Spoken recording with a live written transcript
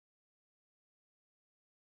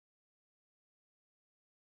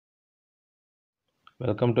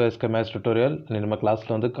Welcome to SK maths tutorial. நம்ம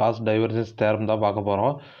கிளாஸில் வந்து காஸ் டைவர்ஜன்ஸ் தேரம் தான் பார்க்க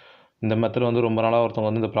போகிறோம். இந்த மெத்தட் வந்து ரொம்ப நாளாக ஒருத்தவங்க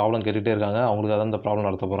வந்து இந்த ப்ராப்ளம் கேட்டுகிட்டே இருக்காங்க. அவங்களுக்கு அதான் இந்த ப்ராப்ளம்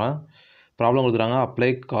நடத்த போகிறேன். ப்ராப்ளம் கொடுத்துருக்காங்க, apply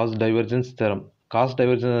cos divergence theorem. Cos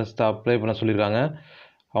divergence apply பண்ண சொல்லியிருக்காங்க.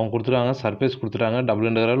 அவங்க கொடுத்துருக்காங்க, சர்ஃபேஸ் கொடுத்துட்டாங்க, double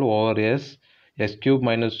integral over S cube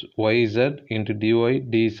minus YZ into dy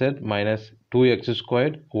டிஇசட் minus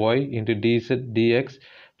 2x² y into டிஇசட் dx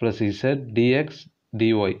plus Z dx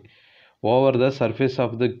dy over the surface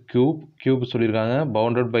of the cube சொல்லியிருக்காங்க,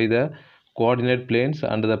 bounded by the coordinate planes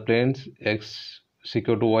and the planes x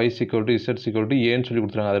equal to y equal to z equal to a ன்னு சொல்லி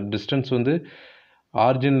கொடுத்துருக்காங்க. அது distance வந்து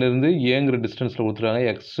ஆரிஜின்லேருந்து ஏங்கிற டிஸ்டன்ஸில் கொடுத்துருக்காங்க.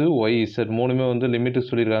 X Y Z மூணுமே வந்து லிமிட்டு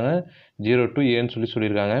சொல்லியிருக்காங்க, 0 to ஏன்னு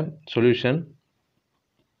சொல்லியிருக்காங்க. சொல்யூஷன்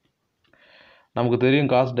நமக்கு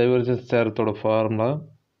தெரியும், cos divergence தேரத்தோட formula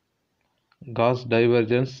cos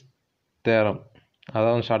divergence theorem,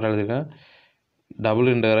 அதான் ஷார்ட்டாக எழுதியிருக்கேன்.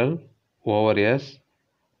 Double integral over s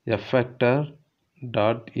f vector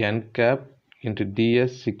dot n cap into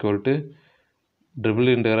ds equal to triple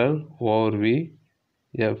integral over v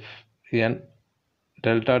f n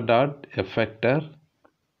delta dot f vector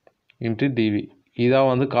into dv.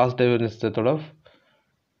 இதான் வந்து cos divergence தேரத்தோட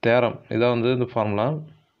theorem. இதான் வந்து இந்த formula.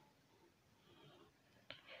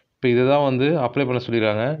 இப்போ இதை தான் வந்து அப்ளை பண்ண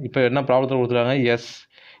சொல்லிடுறாங்க. இப்போ என்ன ப்ராப்ளத்தில் கொடுத்துருக்காங்க, எஸ்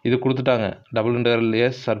இது கொடுத்துட்டாங்க, டபுள் இன்டகரல்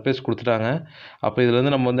எஸ் சர்ஃபேஸ் கொடுத்துட்டாங்க. அப்போ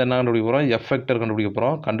இதுலேருந்து நம்ம வந்து என்ன கண்டுபிடிக்க போகிறோம், எஃப் வெக்டர் கண்டுபிடிக்க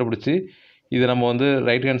போகிறோம். கண்டுபிடிச்சி இது நம்ம வந்து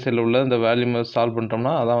ரைட் ஹேண்ட் சைடில் உள்ள இந்த வேல்யூமை சால்வ்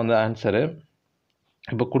பண்ணிட்டோம்னா அதான் வந்து ஆன்சரு.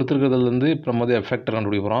 இப்போ கொடுத்துருக்கிறதுலேருந்து இப்போ நம்ம வந்து எஃப் வெக்டர்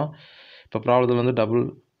கண்டுபிடிக்க போகிறோம். இப்போ ப்ராப்ளத்தில் வந்து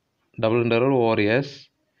double integral over S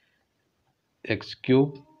X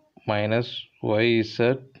cube minus Y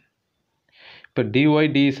Z, இப்போ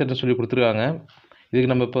டிஒய் டிஇசட்னு சொல்லி கொடுத்துருக்காங்க.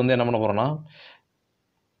 இதுக்கு நம்ம இப்போ வந்து என்ன பண்ண போகிறோன்னா,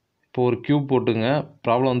 இப்போ ஒரு கியூப் போட்டுங்க.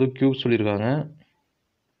 ப்ராப்ளம் வந்து கியூப் சொல்லியிருக்காங்க.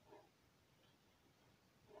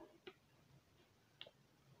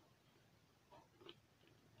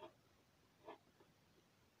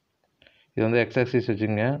 இது வந்து எக்ஸ் ஆக்சிஸ்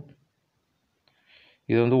வச்சுங்க,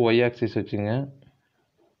 இது வந்து ஒய் ஆக்சிஸ் வச்சுங்க,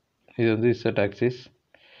 இது வந்து இசட் ஆக்சிஸ்.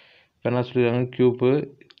 இப்போ என்ன சொல்லியிருக்காங்க, கியூப்பு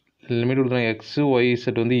லிமிட் கொடுத்துருக்காங்க, எக்ஸு ஒய்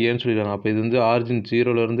இசட் வந்து ஏன்னு சொல்லியிருக்காங்க. அப்போ இது வந்து ஆரிஜின்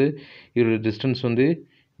 0லேருந்து இதோட டிஸ்டன்ஸ் வந்து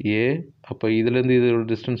ஏ. அப்போ இதுலேருந்து இதோட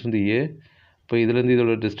டிஸ்டன்ஸ் வந்து ஏ. இப்போ இதுலேருந்து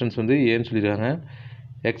இதோட டிஸ்டன்ஸ் வந்து ஏன்னு சொல்லியிருக்காங்க.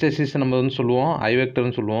 எக்ஸசைஸ் நம்ம வந்து சொல்லுவோம் ஐ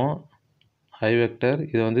வெக்டர்னு சொல்லுவோம், ஐ வெக்டர்.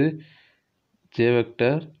 இதை வந்து ஜே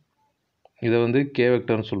வெக்டர், இதை வந்து கே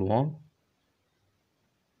வெக்டர்னு சொல்லுவோம்.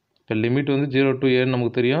 இப்போ லிமிட் வந்து 0 to ஏன்னு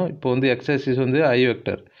நமக்கு தெரியும். இப்போ வந்து எக்ஸசைஸ் வந்து ஐ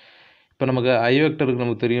வெக்டர். இப்போ நமக்கு ஐ வெக்டருக்கு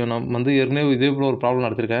நமக்கு தெரியும். நம்ம வந்து ஏற்கனவே இதே போல் ஒரு problem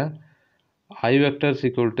நடத்திருக்கேன். I vector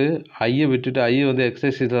equal to ஐயை விட்டுட்டு ஐ வந்து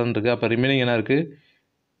எக்ஸசைஸ் தான் இருக்குது. அப்போ ரிமைனிங் என்ன இருக்குது,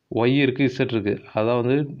 ஒய் இருக்குது, இசட் இருக்குது. அதான்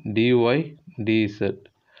வந்து டிஒய் டிஇசட்.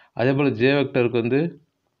 அதே போல் ஜே வெக்டருக்கு வந்து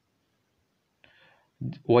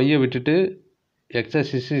ஒய்யை விட்டுட்டு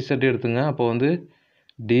எக்ஸசைஸ் இசட் எடுத்துங்க. அப்போ வந்து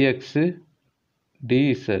டிஎக்ஸு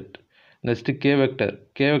டிஇசட். நெக்ஸ்ட்டு கே வெக்டர்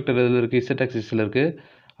எதில் இருக்குது, இசட் ஆக்சிஸில் இருக்குது.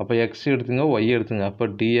 அப்போ எக்ஸ் எடுத்துங்க, ஒய் எடுத்துங்க. அப்போ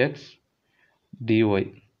டிஎக்ஸ் டிஒய்.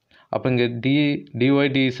 அப்போ இங்கே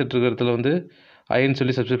டிஒய் டிஇசட் இருக்கிற இடத்துல வந்து ஐன்னு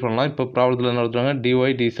சொல்லி சப்ஸ்டிட் பண்ணலாம். இப்போ ப்ராப்ளத்தில் என்ன எடுத்துறாங்க,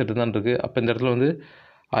 டிஒய் டிஇசட் தான் இருக்குது. அப்போ இந்த இடத்துல வந்து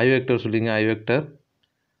ஐ வெக்டர் சொல்லிங்க, ஐ vector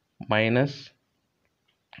minus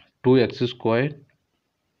 2x²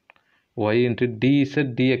 y into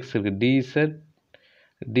டிஇசட் dx இருக்குது, டிஇசட்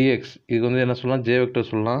டிஎக்ஸ். இதுக்கு வந்து என்ன சொல்லலாம், ஜே வெக்டர்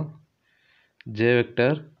சொல்லலாம், J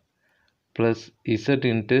vector plus Z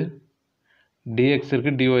into dx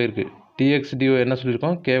இருக்குது, டிஒய் இருக்குது. டிஎக்ஸ் டிஒய் என்ன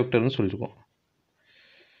சொல்லியிருக்கோம், கே வெக்டர்னு சொல்லியிருக்கோம்.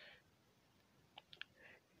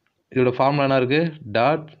 இதோட ஃபார்முலா என்ன இருக்குது,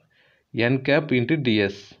 dot N cap into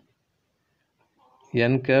DS,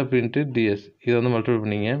 என் கேப் இன்ட்டு டிஎஸ். இதை வந்து மல்டிப்ளை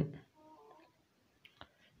பண்ணிங்க.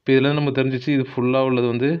 இப்போ இதில் நம்ம தெரிஞ்சிச்சு, இது ஃபுல்லாக உள்ளது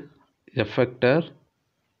வந்து எஃப் வெக்டர்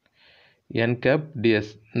என் கேப்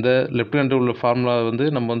டிஎஸ். இந்த லெஃப்ட் ஹேண்ட் உள்ள ஃபார்முலா வந்து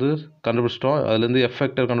நம்ம வந்து கண்டுபிடிச்சிட்டோம். அதுலேருந்து எஃப்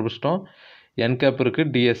வெக்டர் கண்டுபிடிச்சிட்டோம், என் கேப்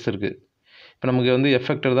இருக்குது, டிஎஸ் இருக்குது. இப்போ நமக்கு வந்து எஃப்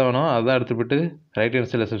வெக்டர் தான் வேணும், அதான் எடுத்துகிட்டு ரைட்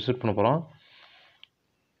ஹேண்ட் சைடில் சப்ஸ்டிட் பண்ண போகிறோம்.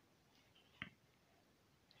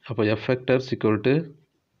 அப்போ F vector equal to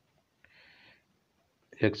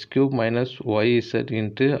X cube minus Y Z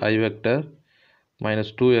into I vector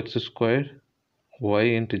minus 2x² y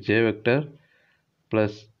into J vector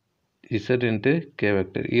plus Z into K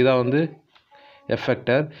vector. இதான் வந்து எஃப்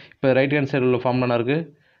வெக்டர். இப்போ ரைட் ஹேண்ட் சைடில் உள்ள ஃபார்ம் என்ன இருக்குது,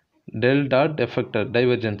 del dot F vector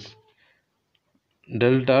divergence,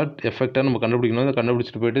 del dot F vector நம்ம கண்டுபிடிக்கணும். இதை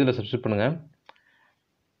கண்டுபிடிச்சிட்டு போய்ட்டு இதில் சப்ஸ்டிட் பண்ணுங்கள்.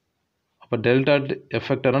 அப்போ டெல் டாட் எஃப்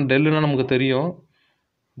வெக்டர்னா டெல்லுனா நமக்கு தெரியும்,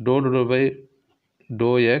 to by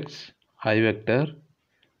to X I vector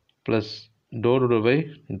plus to by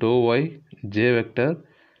to Y J vector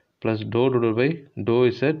plus to by to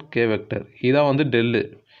Z K vector. இதான் வந்து டெல்லு.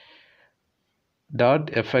 டாட்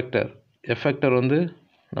எஃப் வெக்டர் வந்து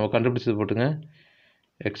நம்ம கண்டுபிடிச்சது போட்டுங்க,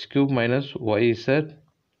 x cube minus yz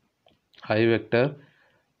I vector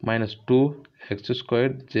minus 2x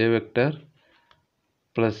squared j vector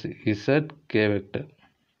plus z k vector.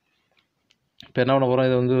 இப்போ என்ன பண்ண போகிறோம்,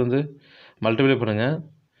 இதை வந்து மல்டிப்ளை பண்ணுங்கள்.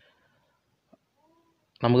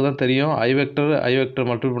 நமக்கு தான் தெரியும் ஐ வெக்டர்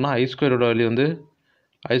மல்டிப்ளை பண்ணால் ஐ ஸ்கொயரோட வேல்யூ வந்து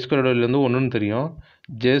 1ன்னு தெரியும்.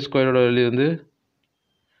 ஜே ஸ்கொயரோட வேல்யூ வந்து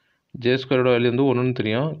 1ன்னு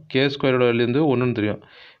தெரியும். கே ஸ்கொயரோட வேல்யூ வந்து 1ன்னு தெரியும்.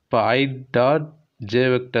 இப்போ ஐ டாட் ஜே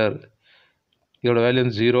வெக்டர் இதோட வேல்யூ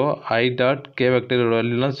வந்து 0, ஐ டாட் கே வெக்டர் இதோட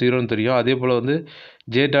வேல்யூலாம் 0ன்னு தெரியும். அதே போல் வந்து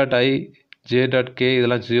J dot I, J dot K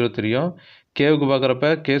இதெல்லாம் 0 தெரியும். கேவுக்கு பார்க்குறப்ப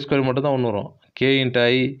கே ஸ்கொயர் மட்டும் தான் 1 வரும். கே இன்ட்டு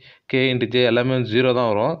ஐ, கே இன்ட்டு ஜே எல்லாமே வந்து 0 தான்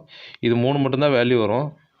வரும். இது 3 மட்டும்தான் வேல்யூ வரும்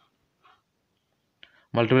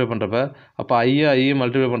மல்டிப்ளை பண்ணுறப்ப. அப்போ ஐ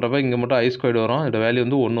மல்டிப்ளை பண்ணுறப்ப இங்கே மட்டும் ஐ ஸ்கொயர்டு வரும். இதோட வேல்யூ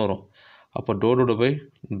வந்து 1 வரும். அப்போ to by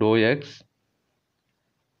to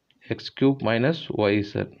X cube minus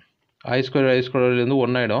yz I square value வந்து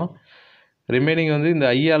 1 ஆகிடும். ரிமைனிங் வந்து இந்த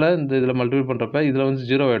ஐயால் இந்த இதில் மல்டிப்ளை பண்ணுறப்ப இதில் வந்து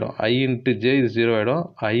 0 ஆகிடும். ஐ இன்ட்டு ஜே இது 0 ஆகிடும்.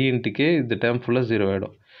 ஐ இன்ட்டு கே இந்த டேர்ம் ஃபுல்லாக 0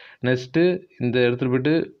 ஆகிடும். நெக்ஸ்ட்டு இந்த இடத்துல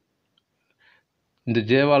போய்ட்டு இந்த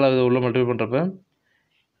ஜேவால் உள்ள மல்டிப்ளை பண்ணுறப்ப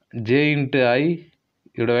ஜே இன்ட்டு ஐ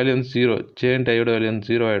இதோட வேல்யூ வந்து 0, ஜே இன்ட்டு ஐயோட வேல்யூ வந்து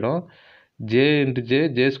 0 ஆகிடும். ஜே இன்ட்டு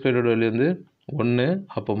ஜே ஸ்கொயரோட வேல்யூ வந்து 1.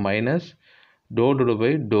 அப்போ minus to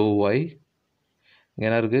by to Y இங்கே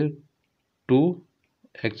என்ன இருக்குது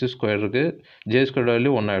 2x ஸ்கொயர் இருக்குது. ஜே ஸ்கொயரோட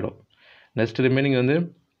வேல்யூ 1 ஆகிடும். நெக்ஸ்ட் ரிமைனிங் வந்து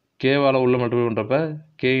கேவால் உள்ள மல்டிப்ளை பண்ணுறப்ப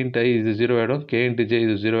கே இன்ட்டு ஐ இது 0 ஆகிடும். கே இன்ட்டு ஜே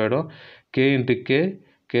இது 0 ஆகிடும். கே இன்ட்டு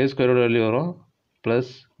கே ஸ்கொயரோட வேல்யூ வரும்.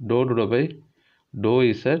 Plus to by to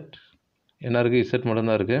Z என்ன இருக்குது, இசட்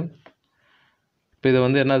மட்டும்தான் இருக்குது. இப்போ இதை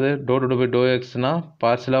வந்து என்னது டோ பை டோ எக்ஸ்னால்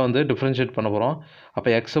பார்சலாக வந்து டிஃப்ரென்ஷியேட் பண்ண போகிறோம். அப்போ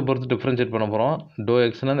எக்ஸை பொறுத்து டிஃப்ரென்ஷியேட் பண்ண போகிறோம். டோ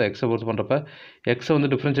எக்ஸ்னால் அந்த எக்ஸை பொறுத்து பண்ணுறப்ப எக்ஸை வந்து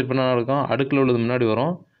டிஃப்ரென்ஷியேட் பண்ணால் இருக்கும், அடுக்கில் உள்ளது முன்னாடி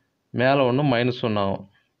வரும், மேலே ஒன்று -1 ஆகும்.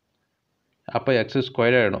 அப்போ எக்ஸ்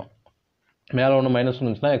ஸ்கொயர் ஆகிடும். மேலே ஒன்று -1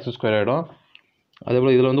 இருந்துச்சுன்னா எக்ஸ் ஸ்கொயர் ஆகிடும். அதே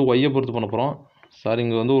போல் இதில் வந்து ஒய்யை பொறுத்து பண்ண போகிறோம். சாரி,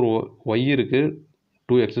 இங்கே வந்து ஒரு ஒய் இருக்குது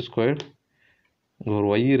 2x ஸ்கொயர், இங்கே ஒரு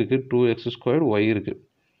ஒய் இருக்குது 2x ஸ்கொயர் ஒய் இருக்குது.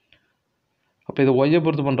 அப்போ இதை ஒய்யை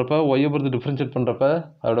பொறுத்து பண்ணுறப்ப ஒய்யை பொறுத்து டிஃப்ரென்ஷியேட் பண்ணுறப்ப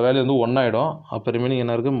அதோட வேல்யூ வந்து 1 ஆகிடும். அப்போ ரிமைனிங்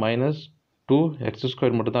என்ன இருக்குது -2x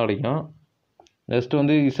ஸ்கொயர் மட்டும் தான் கிடைக்கும். நெக்ஸ்ட்டு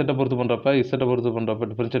வந்து இசட்டை பொறுத்து பண்ணுறப்ப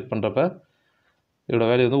டிஃப்ரென்ஷியேட் பண்ணுறப்ப இதோட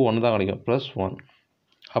வேல்யூ வந்து 1 தான் கிடைக்கும், +1.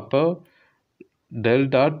 அப்போ டெல்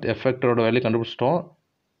டாட் எஃபெக்டரோட வேல்யூ கண்டுபிடிச்சிட்டோம்.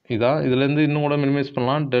 இதான் இதுலேருந்து இன்னும் கூட மினிமைஸ்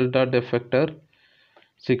பண்ணலாம். Del dot எஃபெக்டர்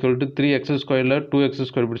equal to 3x ஸ்கொயரில் 2x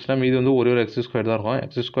square பிடிச்சினா மீது வந்து ஒரு x ஸ்கொயர் தான் இருக்கும்.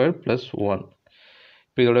 x square +1.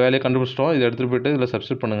 இப்போ இதோட வேலையை கண்டுபிடிச்சிட்டோம். இதை எடுத்துகிட்டு போய்ட்டு இதில்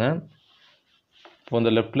சப்ஸ்டிட் பண்ணுங்கள். இப்போ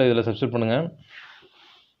இந்த லெஃப்ட்டில் இதில் சப்ஸ்டிட் பண்ணுங்கள்.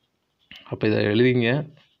 அப்போ இதை எழுதிங்க.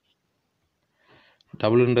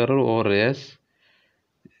 ∬s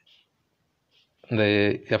இந்த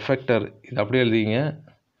எஃபெக்டர் இது அப்படியே எழுதிங்க.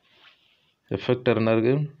 எஃபெக்டர் என்ன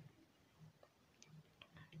இருக்குது,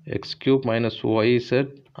 x cube minus yz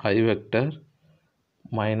I vector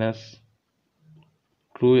minus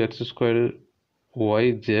 2x square y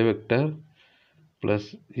j vector plus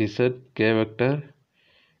z k vector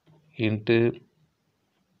into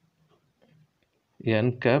n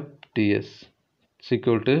cap ds is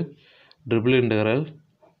equal to triple integral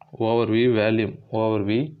over v volume over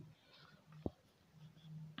v.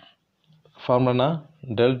 Formula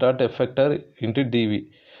del dot effector into dv.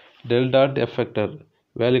 Del dot effector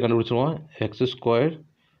value கண்டுபிடிச்சிருவோம். X square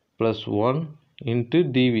 +1 into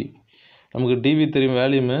TV. நமக்கு TV தெரியும்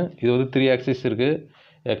volume. இது வந்து 3 axis இருக்குது,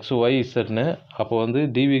 X Y இசட்னு. அப்போ வந்து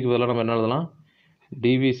டிவிக்கு பதிலாக நம்ம என்ன எழுதலாம்,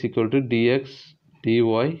 TV is equal to dx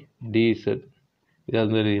dy டிஇசட். இதை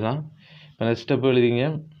வந்து எழுதிக்கலாம். இப்போ நெக்ஸ்ட் ஸ்டெப் எழுதிங்க.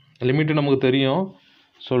 லிமிட்டு நமக்கு தெரியும்,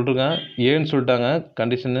 சொல்லிருக்கேன். ஏன்னு சொல்லிட்டாங்க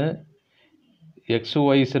கண்டிஷனு. எக்ஸ்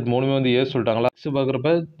ஒய் இசட் மூணுமே வந்து ஏ சொல்லிட்டாங்களா. எக்ஸ்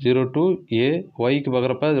பார்க்குறப்ப 0 to a, ஒய்க்கு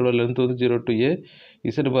பார்க்குறப்ப இதோட லென்த் வந்து 0 to a,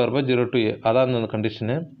 இசட் பார்க்குறப்ப 0 to a. அதான் அந்த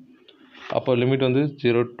கண்டிஷனு. அப்போ லிமிட் வந்து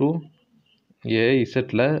 0 to a,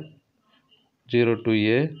 இசட்டில் 0 to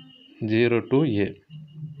a, 0 to a.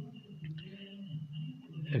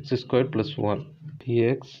 X square +1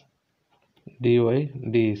 dx dy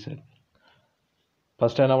dz.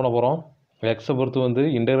 First என்ன பண்ண போகிறோம், எக்ஸை பொறுத்து வந்து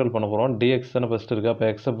இன்டெக்ரல் பண்ண போகிறோம். டிஎக்ஸ் தானே ஃபஸ்ட்டு இருக்குது. அப்போ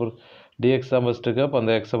எக்ஸை பொறுத்து டிஎக்ஸ் தான் ஃபஸ்ட்டு இருக்குது. அப்போ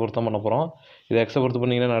அந்த எக்ஸை பொறுத்து தான் பண்ண போகிறோம். இதை எக்ஸை பொறுத்து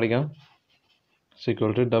பண்ணிங்கன்னா கிடைக்கும்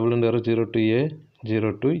equal to ∬0 to a 0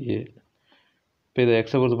 to a. இப்போ இதை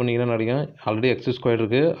எக்ஸை பொறுத்து பண்ணிங்கன்னா கிடைக்கும். ஆல்ரெடி எக்ஸ் ஸ்கொயர்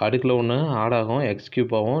இருக்குது, அடுக்கில் ஒன்று ஆட் ஆகும், எக்ஸ்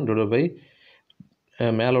கியூப் ஆகும், டிவைட் பை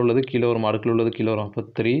மேலே உள்ளது கீழே வரும், அடுக்கில் உள்ளது கீழே வரும். அப்போ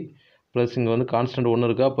 3 ப்ளஸ் இங்கே வந்து கான்ஸ்டன்ட் 1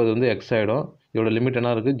 இருக்குது. அப்போ இது வந்து எக்ஸ் ஆகிடும். இதோட லிமிட்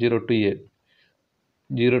என்ன இருக்குது, 0 to a.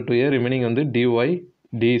 0 to a remaining வந்து டிஒய்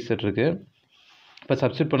டிஇசட் இருக்குது. இப்போ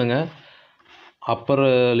சப்ஸ்டிட் பண்ணுங்கள். அப்பர்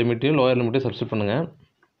லிமிட்டையும் லோயர் லிமிட்டையும் சப்ஸ்டிட் பண்ணுங்கள்.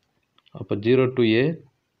 அப்போ 0 to a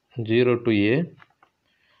 0 to a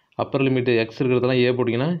Appar limit X இருக்கிறதெல்லாம் ஏ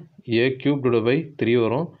போட்டிங்கன்னா ஏ கியூப் டிவைட் பை 3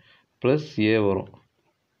 வரும் ப்ளஸ் ஏ வரும்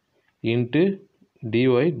இன்ட்டு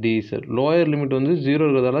டிஒய் டிசெட். லோயர் லிமிட் வந்து 0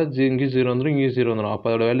 இருக்கிறதால இங்கேயும் 0 வந்துடும், இங்கேயும் 0 வந்துடும். அப்போ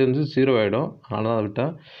அதோட வேல்யூ வந்து 0 ஆகிடும். அதனால தான்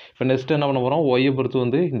விட்டேன். இப்போ நெக்ஸ்ட்டு என்ன பண்ண போகிறோம், ஒய்யை பொறுத்து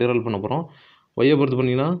வந்து இன்டெக்ரல் பண்ண போகிறோம். ஒய்யை பொறுத்து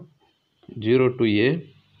பண்ணிங்கன்னா 0 to a,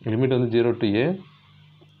 லிமிட் வந்து 0 to a.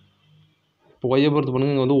 இப்போ ஒய்யை பொறுத்து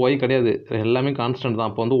பண்ணுங்க, இங்கே வந்து ஒய் கிடையாது, எல்லாமே கான்ஸ்டன்ட் தான்.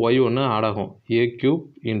 அப்போ வந்து ஒய் ஒன்று ஆட் ஆகும், a cube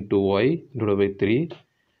into Y divide by 3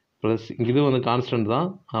 plus இது வந்து கான்ஸ்டன்ட் தான்,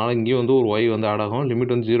 அதனால் இங்கேயும் வந்து ஒரு ஒய் வந்து ஆட் ஆகும்.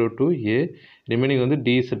 லிமிட் வந்து 0 to a, ரிமைனிங் வந்து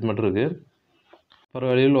டி செட் மட்டும் இருக்குது. Appar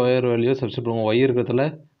value lower value substitute பண்ணுங்கள். ஒய் இருக்கிறதுல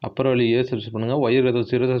அப்பர் வேல்யூ ஏ சப்ஸ்டியூட் பண்ணுங்கள். ஒய் இருக்கிறது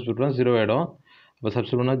 0 சப்ஸ்டியூட் பண்ணால் 0 ஆகிடும். அப்போ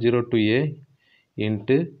சப்ஸ்டியூட் பண்ணால் 0 to a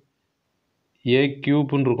இன்ட்டு ஏ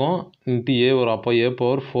கியூப்னு இருக்கும், இன்ட்டு ஏ வரும். அப்போ ஏ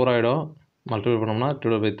பவர் 4 ஆகிடும். மல்டிப்ளை பண்ணோம்னா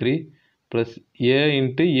divide by 3 plus A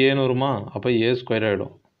into ஏன்னு வருமா, அப்போ ஏ ஸ்கொயர்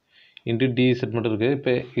ஆகிடும். இன்ட்டு டி இசட் மட்டும் இருக்குது.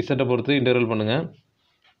 இப்போ இசட்டை பொறுத்து இன்டெக்ரல் பண்ணுங்கள்.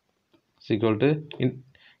 ஈக்குவல் டு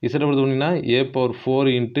இசட்டை பொறுத்து பண்ணிங்கன்னா ஏ பவர்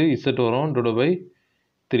 4 இன்ட்டு இசட் வரும் டிவைட் பை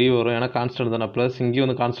 3 வரும். ஏன்னா கான்ஸ்டன்ட் தானே, ப்ளஸ் இங்கேயும்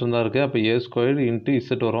வந்து கான்ஸ்டன்ட் தான் இருக்குது. அப்போ ஏ ஸ்கொயர் இன்ட்டு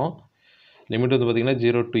இசட் வரும். லிமிட் வந்து பார்த்திங்கன்னா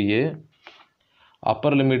 0 to a.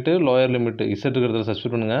 Appar limit lower limit Z இருக்கிறதுல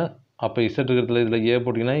சப்ஸ்டியூட் பண்ணுங்கள். அப்போ இசட் இருக்கிறதுல இதில் ஏ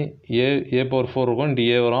போட்டிங்கன்னா ஏ பவர் 4 இருக்கும், இன்ட்டு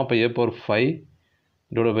ஏ வரும். அப்போ ஏ பவர் 5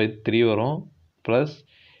 டிவைட் பை 3 வரும். ப்ளஸ்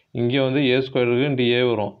இங்கே வந்து ஏ ஸ்கொயர் இருக்குது, இன்ட்டு ஏ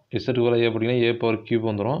வரும். இசட்டுக்குள்ளே ஏ போட்டிங்கன்னா ஏ பவர் கியூப்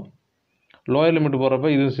வந்துடும். லோயர் லிமிட் போகிறப்ப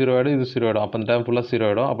இது 0 ஆகிடும், இது 0 ஆகிடும். அப்போ அந்த டைம் ஃபுல்லாக 0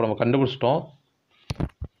 ஆகிடும். அப்போ நம்ம கண்டுபிடிச்சிட்டோம்.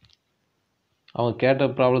 அவங்க கேட்ட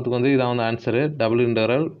ப்ராப்ளத்துக்கு வந்து இதான் வந்து answer. Double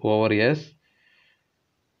integral over S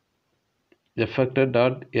affected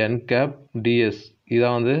dot N gap DS,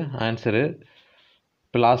 இதான் வந்து ஆன்சரு.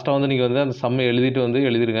 இப்போ லாஸ்ட்டாக வந்து நீங்கள் வந்து அந்த சம்மை எழுதிட்டு வந்து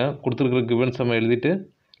எழுதிருங்க. கொடுத்துருக்குற கிவன் சம்மை எழுதிட்டு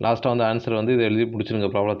லாஸ்ட்டாக வந்து ஆன்சர் வந்து இதை எழுதி பிடிச்சிருங்க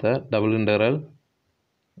ப்ராப்ளத்தை. Double integral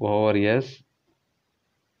over S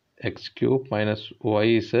X cube minus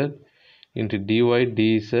Y Z into dy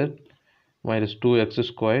டிஇசட் minus 2x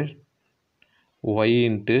square Y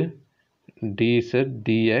into dz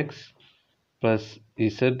dx plus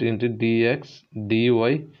z into dx dy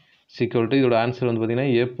equal to இதோட ஆன்சர் வந்து பார்த்தீங்கன்னா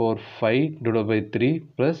a power 5 divided by 3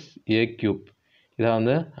 plus a cube. இதான்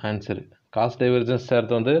வந்து answer. Cos divergence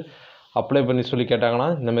தேரத்தை வந்து apply பண்ணி சொல்லி கேட்டாங்கன்னா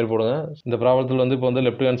இந்த மாதிரி போடுங்க. இந்த ப்ராப்ளத்தில் வந்து இப்போ வந்து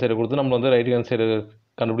லெஃப்ட் ஹேண்ட் சைடு கொடுத்து நம்ம வந்து ரைட் ஹேண்ட் சைடு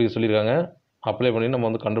கண்டுபிடிக்க சொல்லியிருக்காங்க. அப்ளை பண்ணி நம்ம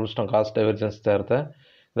வந்து கண்டுபிடிச்சிட்டோம் காஸ் டைவர்ஜன்ஸ் தேரத்தை.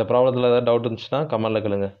 இந்த ப்ராப்ளத்தில் ஏதாவது டவுட் இருந்துச்சுன்னா கமெண்ட்டில்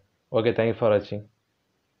கேளுங்க. ஓகே, தேங்க்யூ ஃபார் வாட்சிங்.